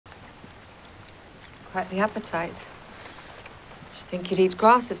Quite the appetite. Just think you'd eat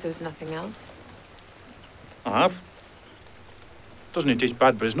grass if there was nothing else. I have. Doesn't taste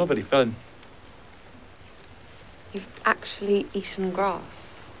bad, but it's not very filling. You've actually eaten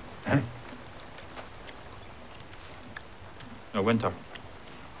grass? Eh? No, winter.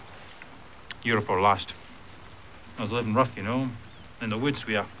 Europe or last. I was living rough, you know. In the woods,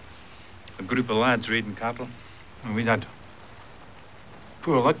 we are a group of lads raiding cattle. And we'd had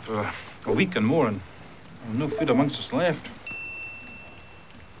poor luck for a week and more, and no food amongst us left.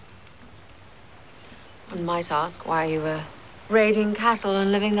 One might ask why you were raiding cattle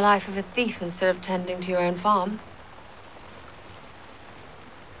and living the life of a thief instead of tending to your own farm.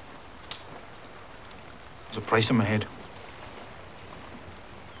 There's a price in my head.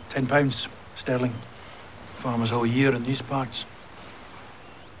 £10 sterling. Farmers all year in these parts.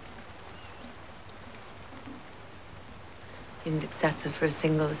 Seems excessive for a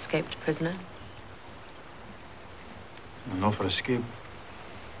single escaped prisoner. Not for escape.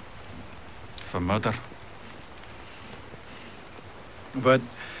 For murder. But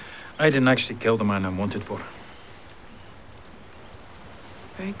I didn't actually kill the man I'm wanted for.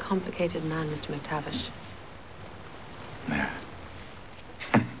 Very complicated man, Mr. McTavish.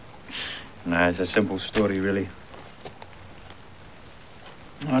 Nah, it's a simple story, really.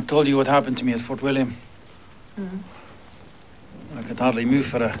 I told you what happened to me at Fort William. I could hardly move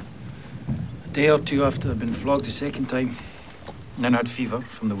for a day or two after I'd been flogged the second time. And then I had fever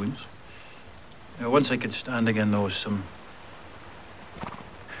from the wounds. Once I could stand again, though, some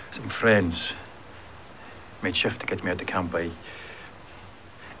friends made shift to get me out of camp by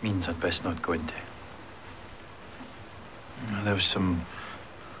means I'd best not go into. There was some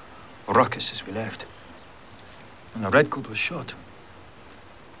ruckus as we left, and a redcoat was shot.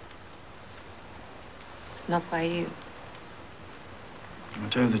 Not by you. To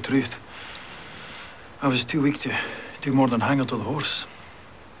tell you the truth, I was too weak to do more than hang onto the horse.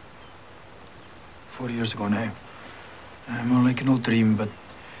 4 years ago now. More like an old dream, but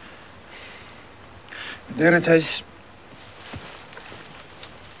there it is.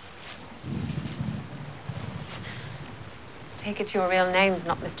 Take it your real name's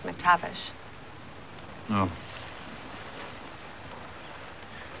not Mr. McTavish. No.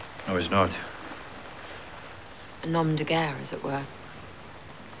 No, it's not. A nom de guerre, as it were.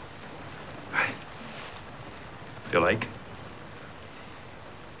 If you like.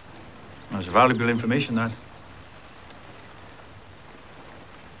 That's valuable information, that.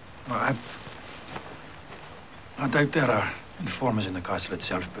 Well, I doubt there are informers in the castle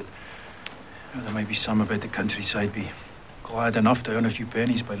itself, but there might be some about the countryside. Be glad enough to earn a few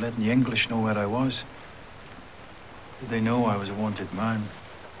pennies by letting the English know where I was. Did they know I was a wanted man?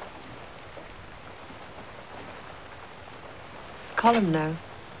 Does Colum know?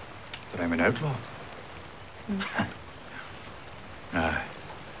 That I'm an outlaw? Aye.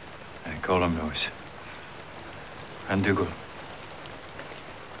 Colum knows. And Dougal.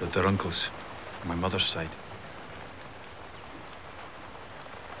 They're uncles on my mother's side.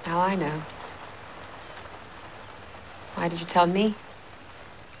 Now I know. Why did you tell me?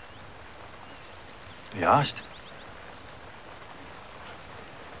 You asked?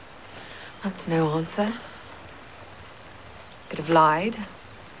 That's no answer. Could have lied.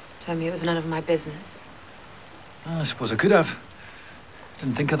 Told me it was none of my business. I suppose I could have.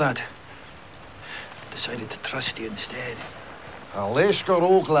 Didn't think of that. Decided to trust you instead. A Leoch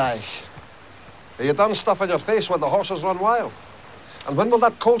old lie. You done stuff in your face when the horses run wild. And when will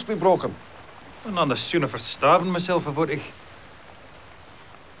that colt be broken? Well, none the sooner for starving myself about it.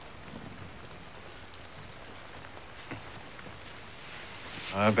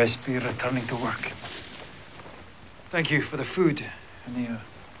 I best be returning to work. Thank you for the food and the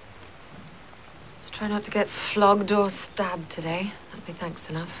Let's try not to get flogged or stabbed today. That'd be thanks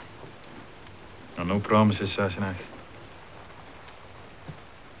enough. No promises, Sassenach.